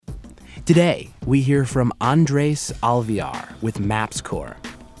Today, we hear from Andres Alvear with MAPSCorps.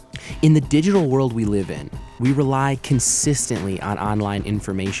 In the digital world we live in, we rely consistently on online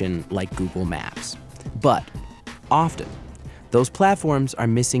information like Google Maps. But often, those platforms are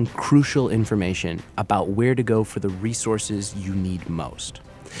missing crucial information about where to go for the resources you need most.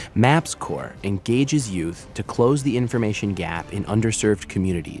 MAPSCorps engages youth to close the information gap in underserved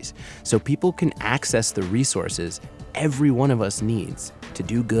communities so people can access the resources every one of us needs to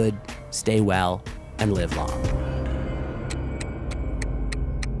do good, stay well, and live long.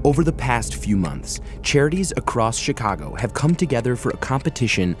 Over the past few months, charities across Chicago have come together for a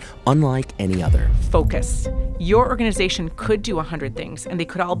competition unlike any other. Focus. Your organization could do 100 things, and they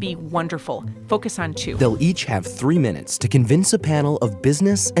could all be wonderful. Focus on 2. They'll each have 3 minutes to convince a panel of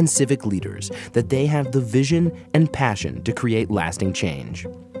business and civic leaders that they have the vision and passion to create lasting change.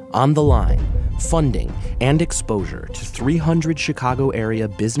 On the line, funding and exposure to 300 Chicago area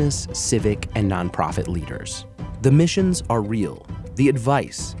business, civic, and nonprofit leaders. The missions are real. The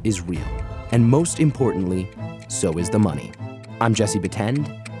advice is real, and most importantly, so is the money. I'm Jesse Batend,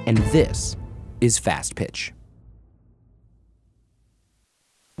 and this is Fast Pitch.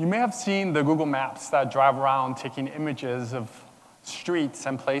 You may have seen the Google Maps that drive around taking images of streets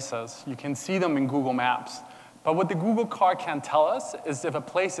and places. You can see them in Google Maps. But what the Google car can't tell us is if a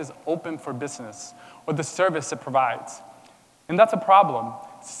place is open for business or the service it provides. And that's a problem,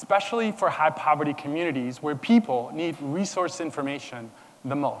 especially for high-poverty communities where people need resource information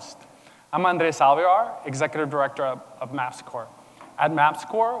the most. I'm Andres Alvear, Executive Director of MAPSCorps. At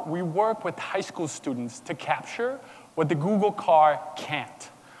MAPSCorps, we work with high school students to capture what the Google car can't.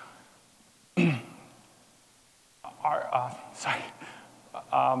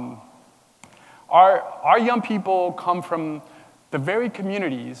 Our young people come from the very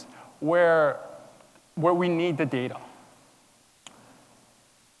communities where we need the data.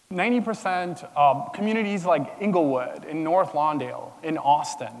 90% of communities like Inglewood, in North Lawndale, in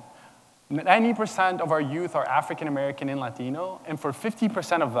Austin, 90% of our youth are African American and Latino, and for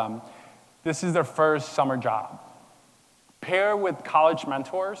 50% of them, this is their first summer job. Paired with college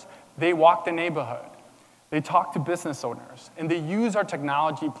mentors, they walk the neighborhood, they talk to business owners, and they use our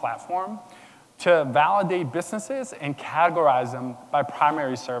technology platform to validate businesses and categorize them by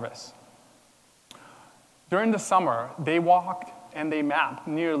primary service. During the summer, they walked and they mapped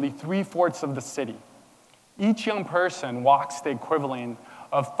nearly 3/4 of the city. Each young person walks the equivalent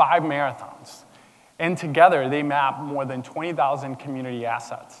of 5 marathons, and together they map more than 20,000 community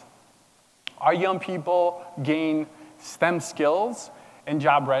assets. Our young people gain STEM skills and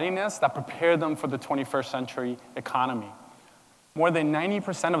job readiness that prepare them for the 21st century economy. More than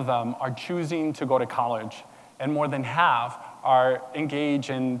 90% of them are choosing to go to college, and more than half are engaged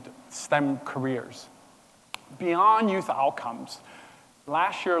in STEM careers. Beyond youth outcomes,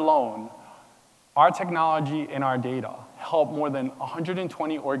 last year alone, our technology and our data helped more than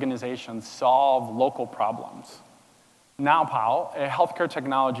 120 organizations solve local problems. NowPow, a healthcare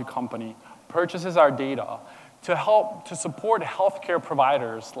technology company, purchases our data to support healthcare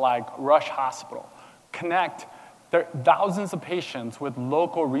providers like Rush Hospital, connect their thousands of patients with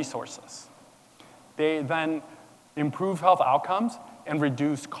local resources. They then improve health outcomes and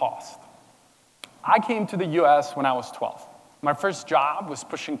reduce cost. I came to the US when I was 12. My first job was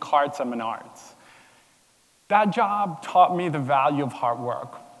pushing carts at Menards. That job taught me the value of hard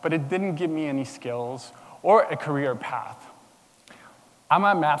work, but it didn't give me any skills or a career path. I'm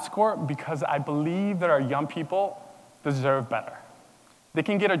at MAPSCorps because I believe that our young people deserve better. They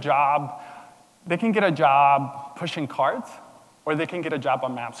can get a job pushing carts, or they can get a job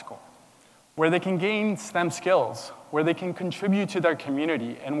on MAPSCorps, where they can gain STEM skills, where they can contribute to their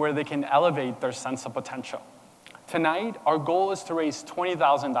community, and where they can elevate their sense of potential. Tonight, our goal is to raise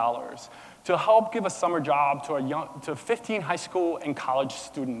 $20,000 to help give a summer job to 15 high school and college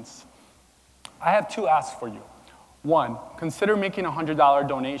students. I have 2 asks for you. 1, consider making a $100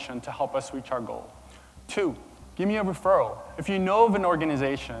 donation to help us reach our goal. 2, give me a referral. If you know of an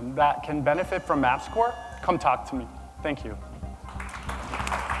organization that can benefit from MAPSCorps, come talk to me. Thank you.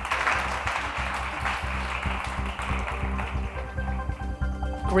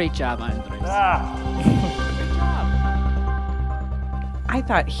 Great job, Andres. Good job. I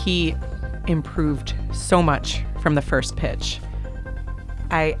thought he improved so much from the first pitch.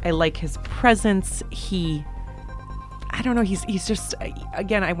 I like his presence. I don't know, he's just,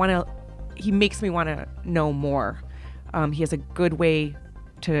 again, he makes me want to know more. He has a good way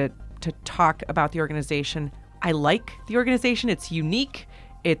to talk about the organization. I like the organization. It's unique.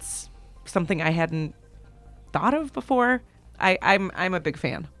 It's something I hadn't thought of before. I'm a big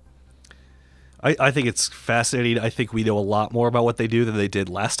fan. I think it's fascinating. I think we know a lot more about what they do than they did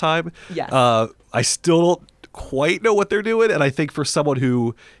last time. Yes. I still don't quite know what they're doing, and I think for someone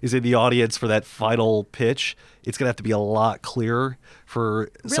who is in the audience for that final pitch, it's going to have to be a lot clearer for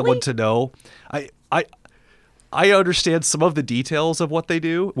someone to know. I understand some of the details of what they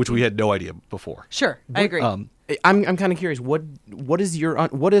do, which we had no idea before. Sure, I agree. I'm kind of curious. What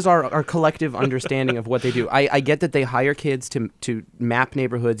is our collective understanding of what they do? I get that they hire kids to map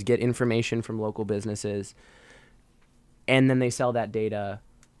neighborhoods, get information from local businesses, and then they sell that data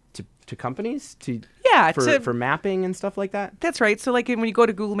to companies for mapping and stuff like that. That's right. So like when you go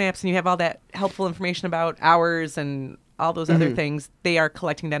to Google Maps and you have all that helpful information about hours and all those other things, they are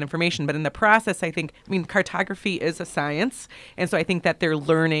collecting that information. But in the process, I mean, cartography is a science. And so I think that they're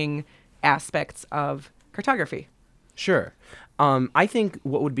learning aspects of cartography. Sure. I think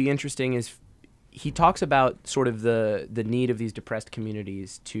what would be interesting is he talks about sort of the need of these depressed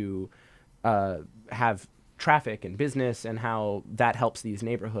communities to have traffic and business and how that helps these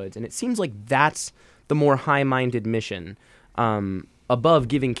neighborhoods. And it seems like that's the more high-minded mission above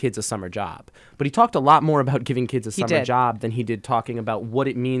giving kids a summer job. But he talked a lot more about giving kids a summer job than he did talking about what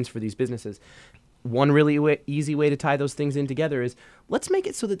it means for these businesses. One really easy way to tie those things in together is let's make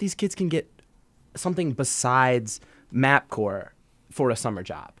it so that these kids can get something besides MAPSCorps for a summer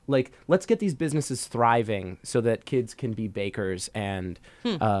job. Like, let's get these businesses thriving so that kids can be bakers and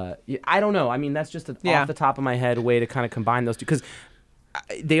I don't know. I mean, that's just off the top of my head way to kind of combine those two, because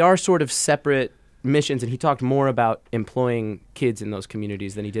they are sort of separate missions, and he talked more about employing kids in those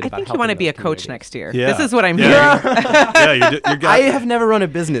communities than he did about helping. I think you want to be a communities. coach next year. Yeah. This is what I'm hearing. I have never run a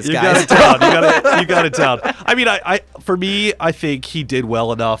business, guys. You got it down. I mean, for me, I think he did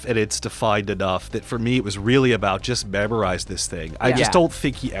well enough, and it's defined enough that for me, it was really about just memorize this thing. I just don't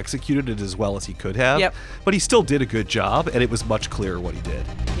think he executed it as well as he could have. Yep. But he still did a good job, and it was much clearer what he did.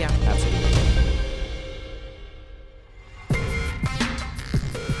 Yeah, Absolutely.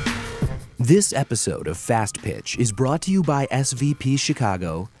 This episode of Fast Pitch is brought to you by SVP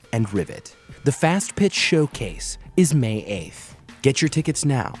Chicago and Rivet. The Fast Pitch Showcase is May 8th. Get your tickets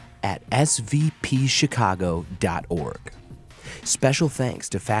now at svpchicago.org. Special thanks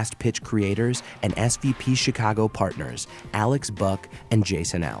to Fast Pitch creators and SVP Chicago partners Alex Buck and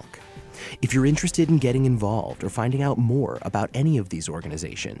Jason Elk. If you're interested in getting involved or finding out more about any of these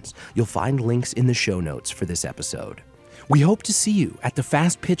organizations, you'll find links in the show notes for this episode. We hope to see you at the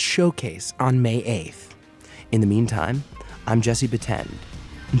Fast Pitch Showcase on May 8th. In the meantime, I'm Jesse Batend,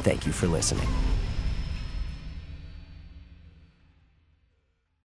 and thank you for listening.